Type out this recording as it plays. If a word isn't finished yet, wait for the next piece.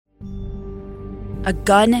a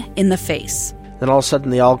gun in the face. Then all of a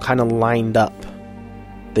sudden, they all kind of lined up.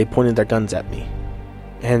 They pointed their guns at me.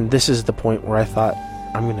 And this is the point where I thought,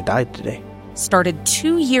 I'm going to die today. Started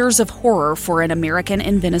 2 years of horror for an American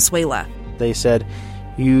in Venezuela. They said,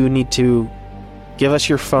 you need to give us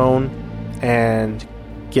your phone and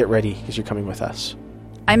get ready because you're coming with us.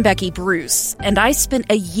 I'm Becky Bruce, and I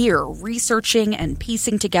spent a year researching and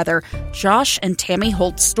piecing together Josh and Tammy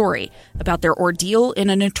Holt's story about their ordeal in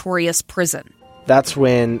a notorious prison. That's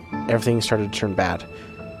when everything started to turn bad.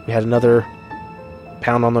 We had another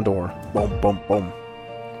pound on the door. Boom, boom, boom.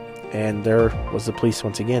 And there was the police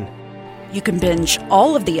once again. You can binge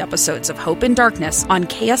all of the episodes of Hope in Darkness on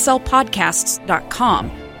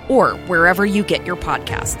KSLpodcasts.com or wherever you get your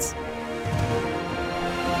podcasts.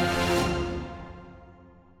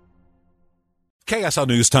 KSL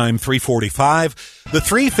News Time, 3:45. The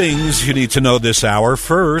three things you need to know this hour.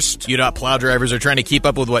 First, UDOT plow drivers are trying to keep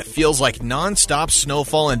up with what feels like nonstop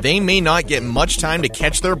snowfall, and they may not get much time to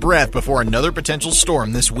catch their breath before another potential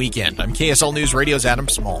storm this weekend. I'm KSL News Radio's Adam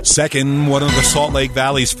Small. Second, one of the Salt Lake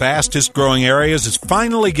Valley's fastest growing areas is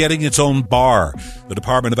finally getting its own bar. The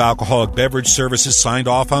Department of Alcoholic Beverage Services signed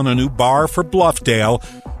off on a new bar for Bluffdale,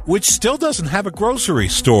 which still doesn't have a grocery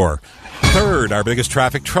store. Third, our biggest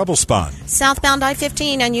traffic trouble spot. Southbound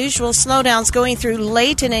I-15, unusual slowdowns going through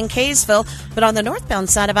Layton and Kaysville, but on the northbound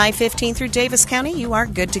side of I-15 through Davis County, you are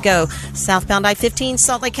good to go. Southbound I-15,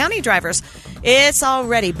 Salt Lake County drivers, it's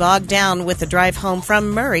already bogged down with the drive home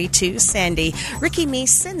from Murray to Sandy. Ricky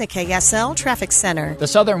Meese in the KSL Traffic Center. The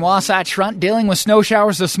southern Wasatch Front dealing with snow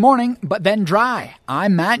showers this morning, but then dry.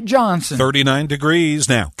 I'm Matt Johnson. 39 degrees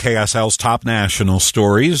now. KSL's top national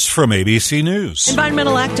stories from ABC News.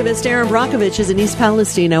 Environmental activist Erin Brockovich is in East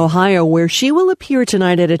Palestine, Ohio, where she will appear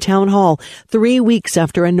tonight at a town hall 3 weeks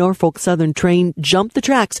after a Norfolk Southern train jumped the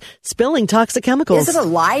tracks, spilling toxic chemicals. Is it a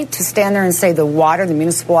lie to stand there and say the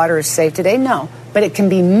municipal water is safe today? No, but it can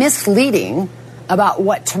be misleading about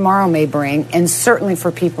what tomorrow may bring, and certainly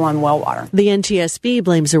for people on well water. The NTSB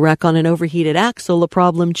blames a wreck on an overheated axle, a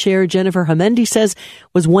problem Chair Jennifer Hamendi says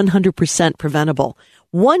was 100% preventable.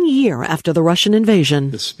 1 year after the Russian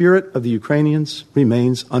invasion. The spirit of the Ukrainians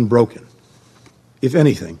remains unbroken. If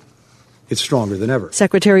anything, it's stronger than ever.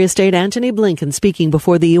 Secretary of State Antony Blinken speaking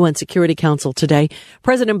before the UN Security Council today.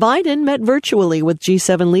 President Biden met virtually with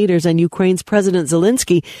G7 leaders and Ukraine's President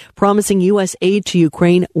Zelensky, promising U.S. aid to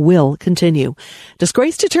Ukraine will continue.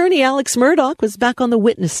 Disgraced attorney Alex Murdaugh was back on the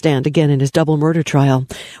witness stand again in his double murder trial.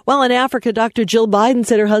 While in Africa, Dr. Jill Biden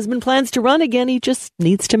said her husband plans to run again. He just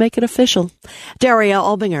needs to make it official. Daria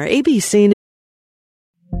Albinger, ABC.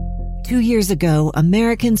 2 years ago,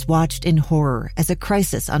 Americans watched in horror as a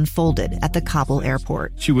crisis unfolded at the Kabul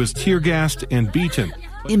airport. She was tear-gassed and beaten.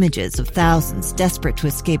 Images of thousands desperate to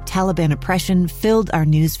escape Taliban oppression filled our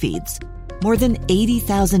news feeds. More than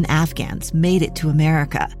 80,000 Afghans made it to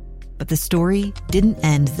America. But the story didn't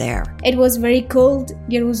end there. It was very cold.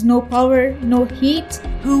 There was no power, no heat.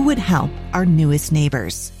 Who would help our newest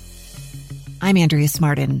neighbors? I'm Andrea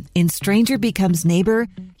Smartin. In Stranger Becomes Neighbor,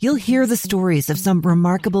 you'll hear the stories of some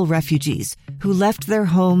remarkable refugees who left their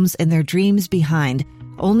homes and their dreams behind,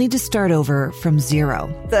 only to start over from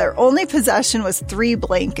zero. Their only possession was 3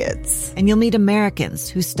 blankets. And you'll meet Americans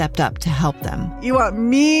who stepped up to help them. You want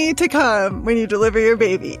me to come when you deliver your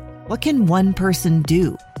baby. What can one person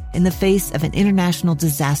do in the face of an international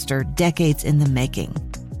disaster decades in the making?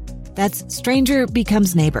 That's Stranger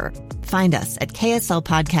Becomes Neighbor. Find us at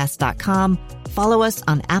kslpodcast.com. Follow us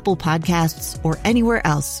on Apple Podcasts or anywhere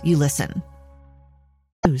else you listen.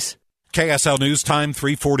 News. KSL News Time,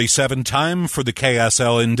 3:47, time for the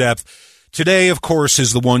KSL In-Depth. Today, of course,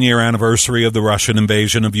 is the 1-year anniversary of the Russian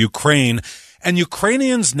invasion of Ukraine, and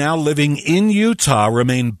Ukrainians now living in Utah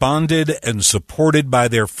remain bonded and supported by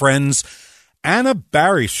their friends. Anna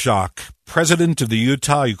Baryshak, president of the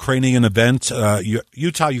Utah Ukrainian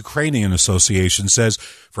Association, says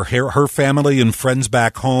for her family and friends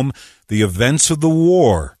back home, the events of the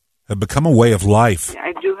war have become a way of life.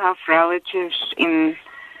 I do have relatives in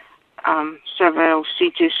several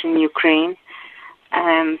cities in Ukraine,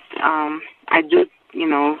 and I do,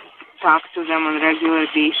 talk to them on a regular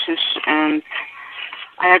basis. And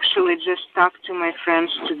I actually just talked to my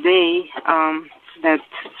friends today that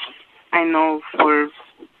I know for,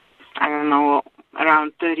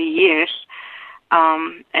 around 30 years.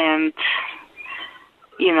 And,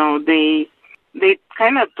 they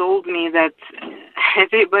kind of told me that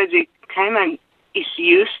everybody kind of is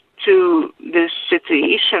used to this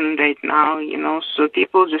situation right now, so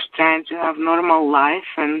people just trying to have normal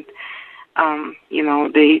life and,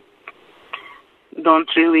 they don't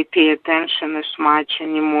really pay attention as much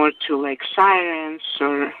anymore to like sirens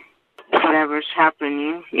or whatever. whatever's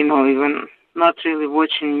happening, even not really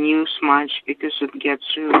watching news much because it gets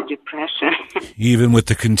really depressing. Even with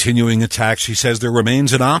the continuing attacks, she says there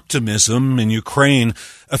remains an optimism in Ukraine,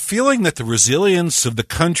 a feeling that the resilience of the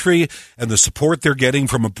country and the support they're getting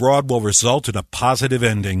from abroad will result in a positive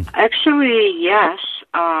ending. Actually, yes.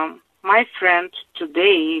 My friend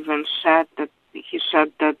today even said that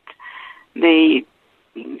they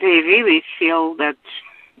really feel that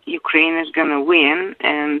Ukraine is going to win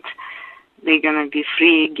and they're going to be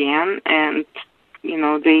free again, and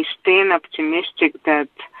they stay optimistic that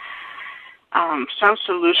some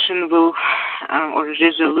solution will or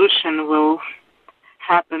resolution will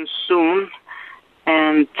happen soon,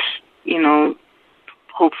 and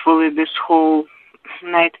hopefully this whole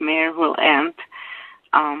nightmare will end.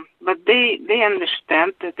 But they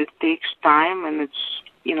understand that it takes time, and it's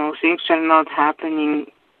things are not happening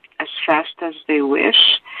as fast as they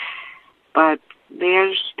wish, but they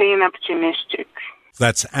are staying optimistic.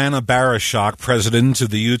 That's Anna Barashak, president of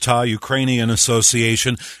the Utah Ukrainian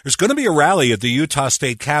Association. There's going to be a rally at the Utah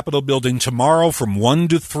State Capitol building tomorrow from 1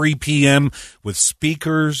 to 3 p.m. with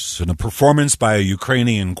speakers and a performance by a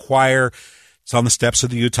Ukrainian choir. It's on the steps of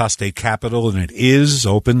the Utah State Capitol, and it is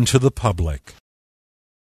open to the public.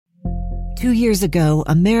 2 years ago,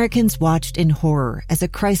 Americans watched in horror as a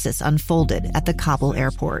crisis unfolded at the Kabul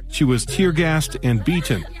airport. She was tear-gassed and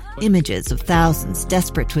beaten. Images of thousands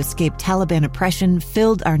desperate to escape Taliban oppression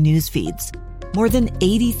filled our news feeds. More than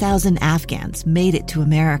 80,000 Afghans made it to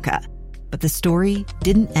America. But the story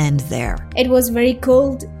didn't end there. It was very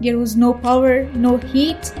cold. There was no power, no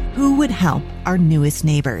heat. Who would help our newest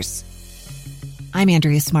neighbors? I'm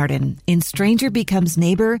Andrea Smartin. In Stranger Becomes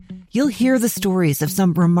Neighbor, you'll hear the stories of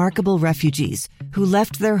some remarkable refugees who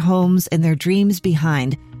left their homes and their dreams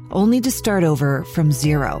behind, only to start over from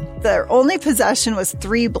zero. Their only possession was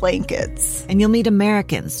 3 blankets. And you'll meet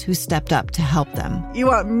Americans who stepped up to help them. You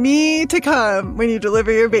want me to come when you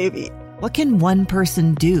deliver your baby. What can one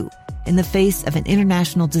person do in the face of an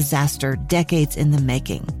international disaster decades in the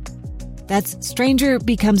making? That's Stranger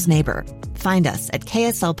Becomes Neighbor. Find us at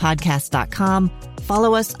kslpodcast.com.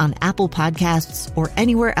 Follow us on Apple Podcasts or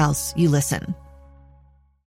anywhere else you listen.